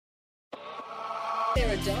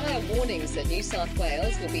There are dire warnings that New South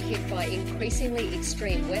Wales will be hit by increasingly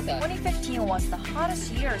extreme weather. 2015 was the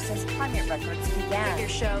hottest year since climate records began.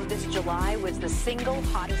 Figures show this July was the single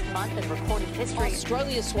hottest month in recorded history.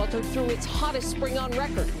 Australia sweltered through its hottest spring on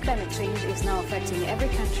record. Climate change is now affecting every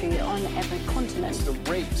country on every continent. It's the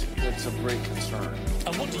rate that's of great concern.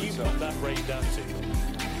 And what do you put that rate down to?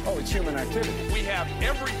 Oh, it's human activity. We have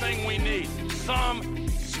everything we need. Some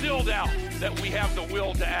still doubt that we have the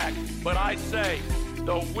will to act, but I say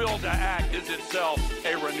the will to act is itself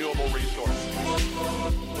a renewable resource.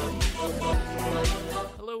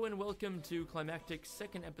 Hello and welcome to Climactic's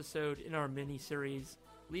second episode in our mini-series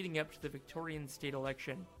leading up to the Victorian state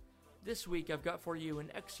election. This week I've got for you an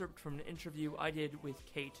excerpt from an interview I did with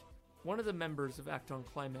Kate, one of the members of Act on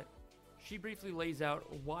Climate. She briefly lays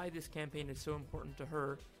out why this campaign is so important to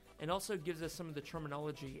her and also gives us some of the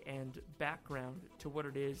terminology and background to what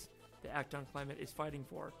it is that Act on Climate is fighting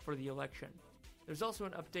for the election. There's also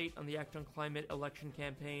an update on the Act on Climate election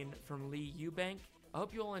campaign from Lee Eubank. I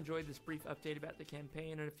hope you all enjoyed this brief update about the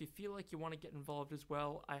campaign, and if you feel like you want to get involved as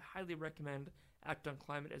well, I highly recommend Act on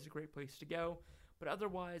Climate as a great place to go. But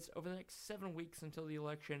otherwise, over the next 7 weeks until the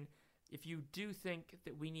election, if you do think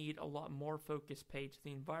that we need a lot more focus paid to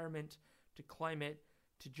the environment, to climate,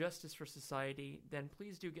 to justice for society, then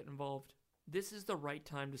please do get involved. This is the right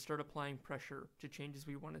time to start applying pressure to changes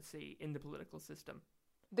we want to see in the political system.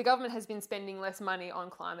 The government has been spending less money on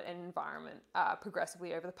climate and environment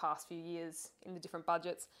progressively over the past few years in the different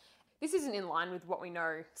budgets. This isn't in line with what we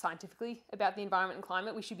know scientifically about the environment and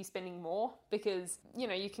climate. We should be spending more because,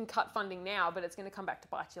 you can cut funding now, but it's going to come back to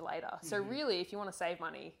bite you later. So really, if you want to save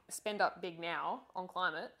money, spend up big now on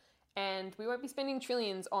climate, and we won't be spending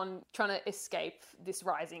trillions on trying to escape this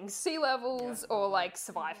rising sea levels or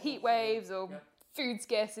survive heat waves or food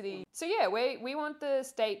scarcity. So we want the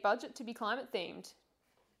state budget to be climate themed.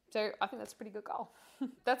 So I think that's a pretty good goal.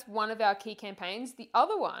 That's one of our key campaigns. The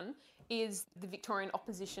other one is the Victorian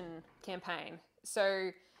opposition campaign.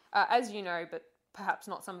 So as you know, but perhaps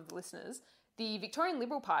not some of the listeners, the Victorian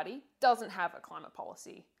Liberal Party doesn't have a climate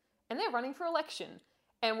policy and they're running for election.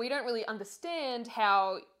 And we don't really understand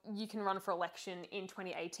how you can run for election in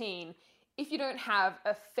 2018 if you don't have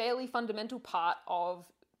a fairly fundamental part of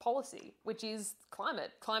policy, which is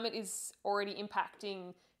climate. Climate is already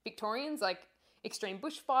impacting Victorians, like extreme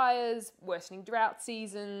bushfires, worsening drought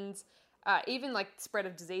seasons, even spread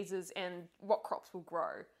of diseases and what crops will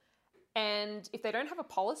grow. And if they don't have a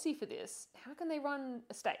policy for this, how can they run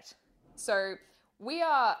a state? So we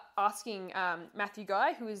are asking Matthew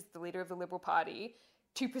Guy, who is the leader of the Liberal Party,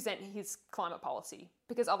 to present his climate policy.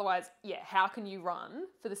 Because otherwise, how can you run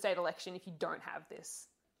for the state election if you don't have this?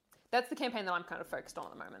 That's the campaign that I'm kind of focused on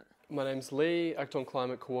at the moment. My name's Lee, Act on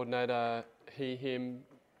Climate Coordinator. He, him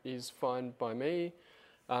is fine by me.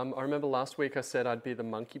 I remember last week I said I'd be the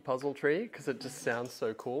monkey puzzle tree because it just sounds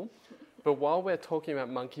so cool. But while we're talking about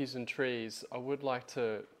monkeys and trees, I would like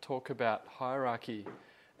to talk about hierarchy.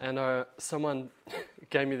 And someone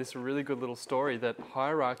gave me this really good little story that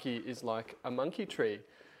hierarchy is like a monkey tree.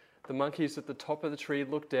 The monkeys at the top of the tree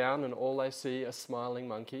look down and all they see are smiling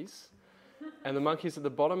monkeys. And the monkeys at the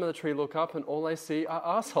bottom of the tree look up and all they see are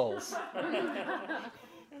assholes.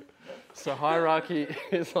 So hierarchy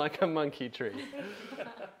is like a monkey tree.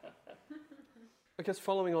 I guess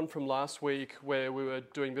following on from last week where we were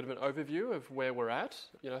doing a bit of an overview of where we're at,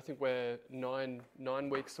 I think we're nine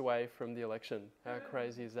weeks away from the election. How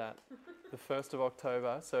crazy is that? The 1st of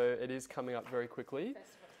October, so it is coming up very quickly.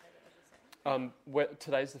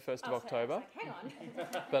 Today's the 1st of October.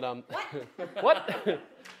 Hang on. But what?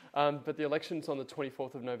 But the election's on the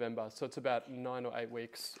 24th of November, so it's about 9 or 8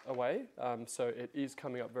 weeks away. So it is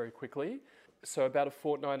coming up very quickly. So about a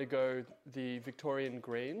fortnight ago, the Victorian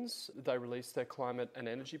Greens, they released their climate and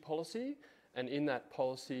energy policy, and in that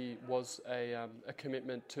policy was a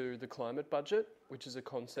commitment to the climate budget, which is a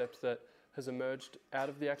concept that has emerged out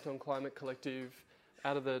of the Act on Climate Collective,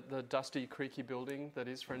 out of the dusty, creaky building that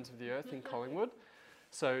is Friends of the Earth in Collingwood.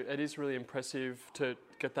 So it is really impressive to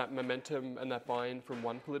get that momentum and that buy-in from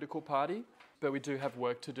one political party, but we do have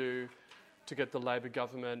work to do to get the Labor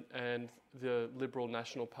government and the Liberal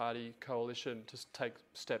National Party coalition to take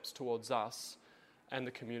steps towards us and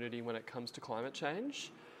the community when it comes to climate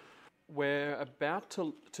change. We're about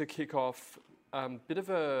to kick off a bit of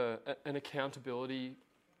an accountability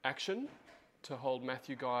action to hold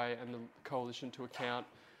Matthew Guy and the coalition to account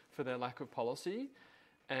for their lack of policy.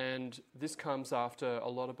 And this comes after a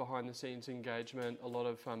lot of behind-the-scenes engagement, a lot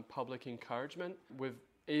of public encouragement. We've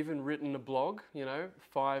even written a blog,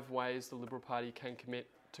 5 ways the Liberal Party can commit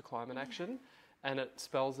to climate action, and it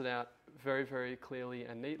spells it out very, very clearly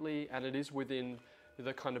and neatly, and it is within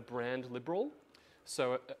the kind of brand Liberal.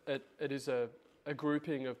 So it is a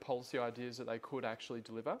grouping of policy ideas that they could actually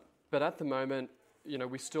deliver. But at the moment,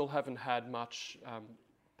 we still haven't had much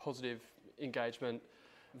positive engagement.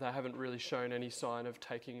 They haven't really shown any sign of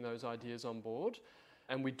taking those ideas on board.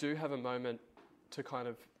 And we do have a moment to kind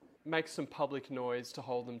of make some public noise to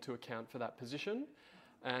hold them to account for that position.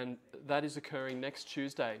 And that is occurring next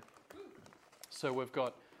Tuesday. So we've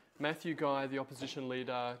got Matthew Guy, the opposition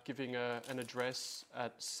leader, giving an address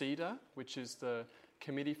at CEDA, which is the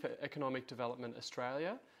Committee for Economic Development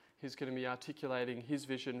Australia. He's going to be articulating his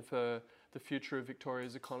vision for the future of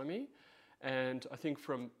Victoria's economy. And I think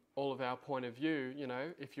from all of our point of view,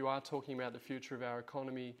 if you are talking about the future of our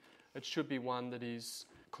economy, it should be one that is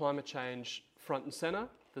climate change front and centre,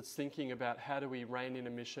 that's thinking about how do we rein in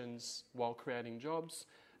emissions while creating jobs,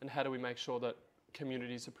 and how do we make sure that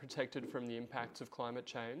communities are protected from the impacts of climate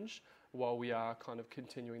change while we are kind of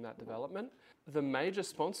continuing that development. The major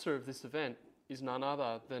sponsor of this event is none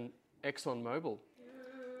other than ExxonMobil.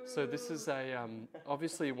 So this is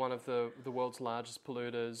obviously one of the world's largest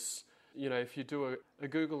polluters. If you do a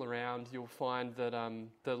Google around, you'll find that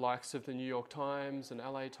the likes of the New York Times and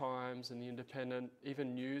LA Times and the Independent,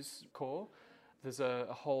 even News Corps, there's a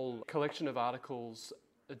whole collection of articles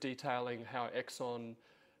detailing how Exxon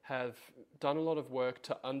have done a lot of work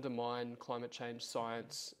to undermine climate change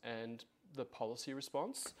science and the policy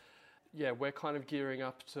response. Yeah, we're kind of gearing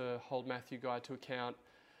up to hold Matthew Guy to account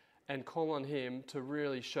and call on him to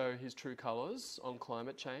really show his true colours on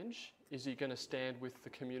climate change. Is he going to stand with the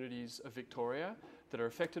communities of Victoria that are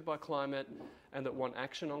affected by climate and that want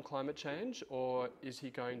action on climate change, or is he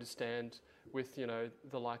going to stand with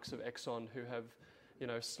the likes of Exxon, who have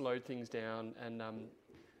slowed things down and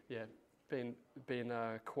been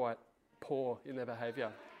quite poor in their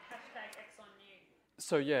behaviour?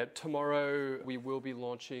 So tomorrow we will be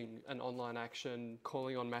launching an online action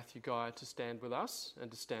calling on Matthew Guy to stand with us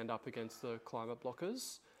and to stand up against the climate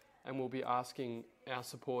blockers. And we'll be asking our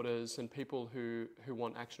supporters and people who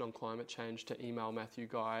want action on climate change to email Matthew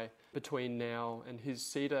Guy between now and his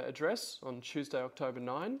CEDA address on Tuesday, October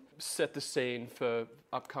 9. Set the scene for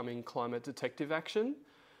upcoming climate detective action.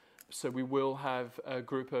 So we will have a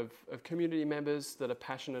group of community members that are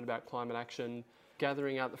passionate about climate action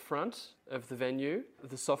gathering out the front of the venue,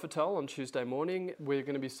 the Sofitel, on Tuesday morning. We're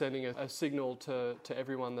going to be sending a signal to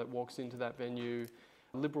everyone that walks into that venue,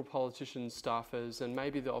 Liberal politicians, staffers, and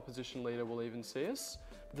maybe the opposition leader will even see us.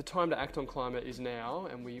 The time to act on climate is now,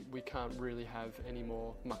 and we can't really have any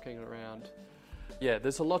more mucking around. Yeah,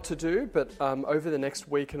 there's a lot to do, but over the next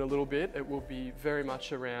week and a little bit, it will be very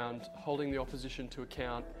much around holding the opposition to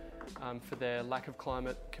account for their lack of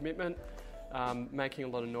climate commitment, making a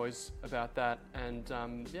lot of noise about that, and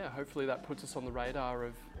hopefully that puts us on the radar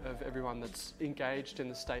of everyone that's engaged in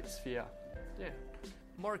the state sphere. Yeah.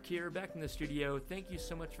 Mark here, back in the studio. Thank you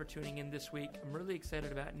so much for tuning in this week. I'm really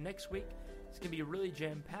excited about next week. It's going to be really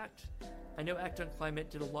jam-packed. I know Act on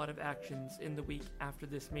Climate did a lot of actions in the week after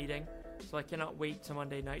this meeting, so I cannot wait till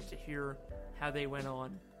Monday night to hear how they went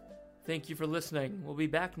on. Thank you for listening. We'll be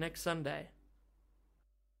back next Sunday.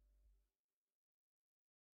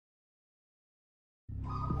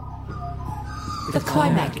 The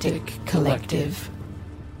Climactic Collective.